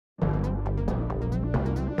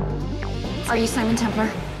Are you Simon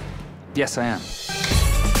Templar? Yes, I am.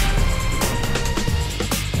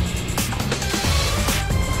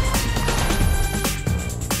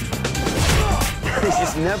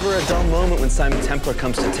 There's never a dull moment when Simon Templar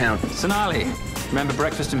comes to town. Sonali, remember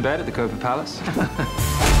breakfast in bed at the Copper Palace?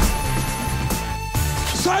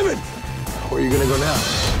 Simon! Where are you gonna go now?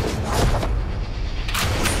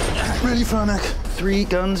 Ready, Farnak? 3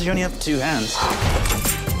 guns, you only have 2 hands.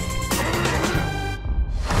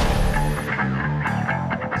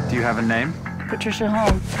 Do you have a name? Patricia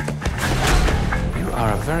Holmes. You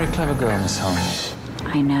are a very clever girl, Miss Holmes.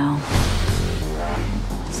 I know.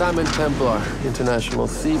 Simon Templar, international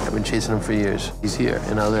thief. I've been chasing him for years. He's here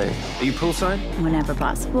in LA. Are you poolside? Whenever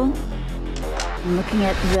possible. I'm looking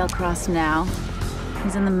at Vale Cross now.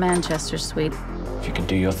 He's in the Manchester suite. If you could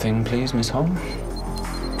do your thing, please, Miss Holmes.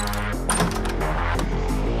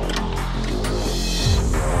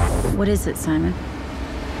 What is it, Simon?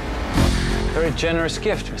 Very generous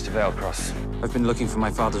gift, Mr. Valecross. I've been looking for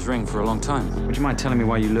my father's ring for a long time. Would you mind telling me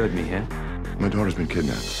why you lured me here? My daughter's been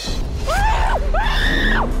kidnapped.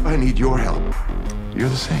 I need your help. You're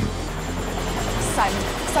the same.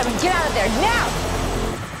 Simon, get out of there now!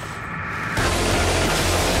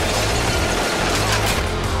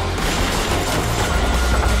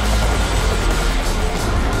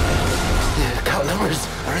 The account numbers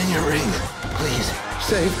are in your ring. Please,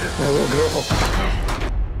 save my little girl.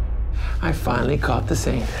 I finally caught the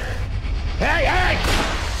saint. Hey, hey!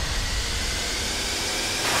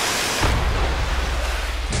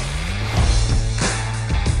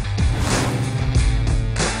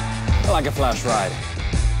 Like a flash ride.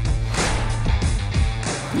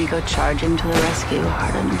 You go charging to the rescue,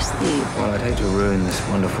 heart on your sleeve. Well, I'd hate to ruin this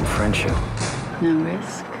wonderful friendship. No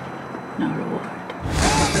risk, no reward.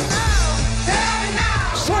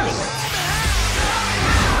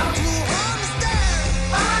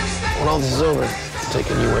 When all this is over, I'm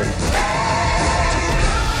taking you in.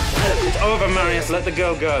 It's over, Marius. Let the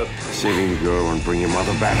girl go. Saving the girl and bring your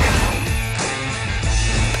mother back.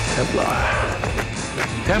 Templar.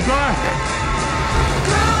 Templar!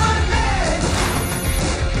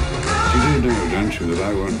 You do know, don't you, that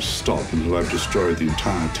I won't stop until I've destroyed the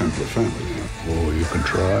entire Templar family. Or you can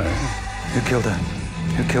try. Who killed her?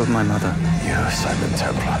 Who killed my mother? You, Simon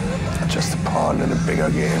Templar. Just a pawn in a bigger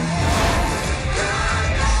game.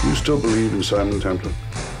 You still believe in Simon Templar?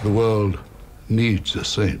 The world needs a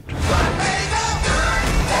saint.